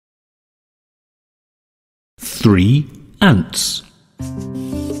3 ants.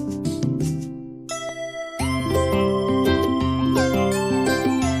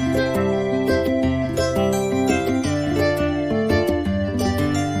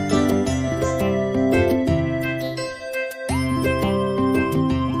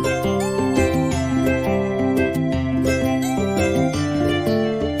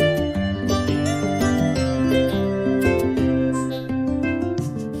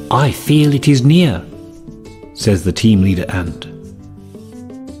 I feel it is near, says the team leader ant.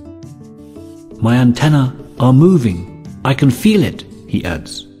 My antennae are moving. I can feel it, he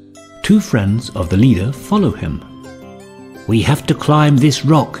adds. 2 friends of the leader follow him. We have to climb this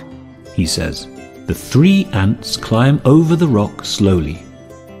rock, he says. The 3 ants climb over the rock slowly.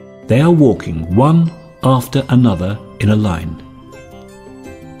 They are walking one after another in a line.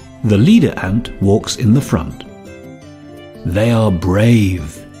 The leader ant walks in the front. They are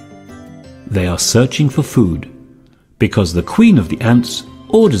brave. They are searching for food because the queen of the ants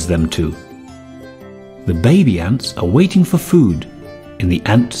orders them to. The baby ants are waiting for food in the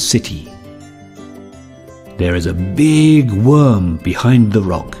ant city. There is a big worm behind the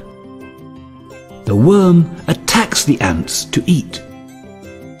rock. The worm attacks the ants to eat.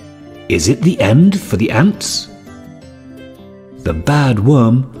 Is it the end for the ants? The bad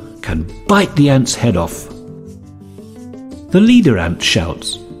worm can bite the ant's head off. The leader ant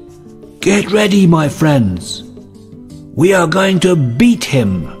shouts, "Get ready, my friends. We are going to beat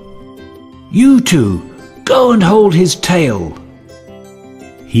him. You 2, go and hold his tail."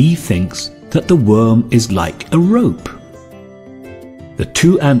 He thinks that the worm is like a rope. The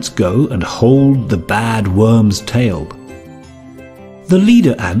 2 ants go and hold the bad worm's tail. The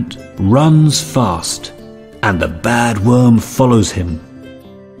leader ant runs fast, and the bad worm follows him.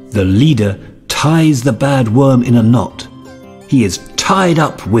 The leader ties the bad worm in a knot. He is tied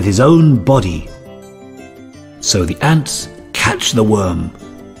up with his own body. So the ants catch the worm.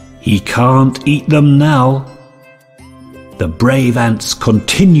 He can't eat them now. The brave ants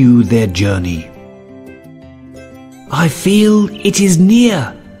continue their journey. I feel it is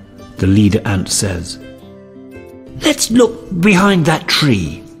near, the leader ant says. Let's look behind that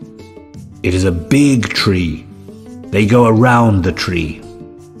tree. It is a big tree. They go around the tree.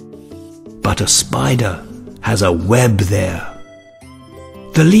 But a spider has a web there.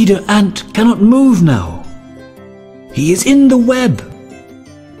 The leader ant cannot move now. He is in the web.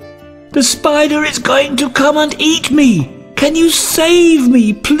 The spider is going to come and eat me. Can you save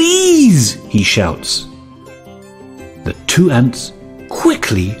me, please? He shouts. The 2 ants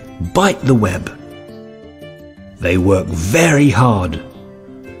quickly bite the web. They work very hard.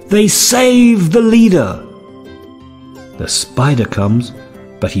 They save the leader. The spider comes,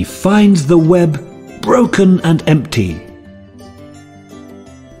 but he finds the web broken and empty.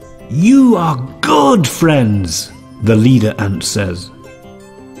 You are good friends, the leader ant says.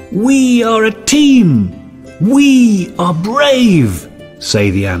 We are a team. We are brave,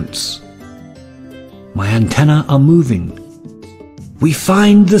 say the ants. My antennae are moving. We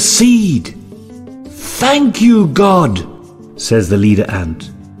find the seed. Thank you, God, says the leader ant.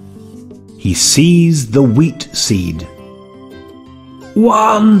 He sees the wheat seed.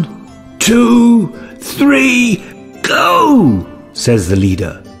 1, 2, 3, go, says the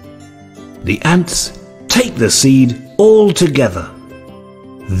leader. The ants take the seed all together.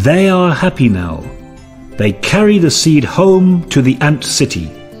 They are happy now. They carry the seed home to the ant city.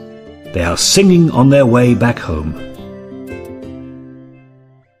 They are singing on their way back home.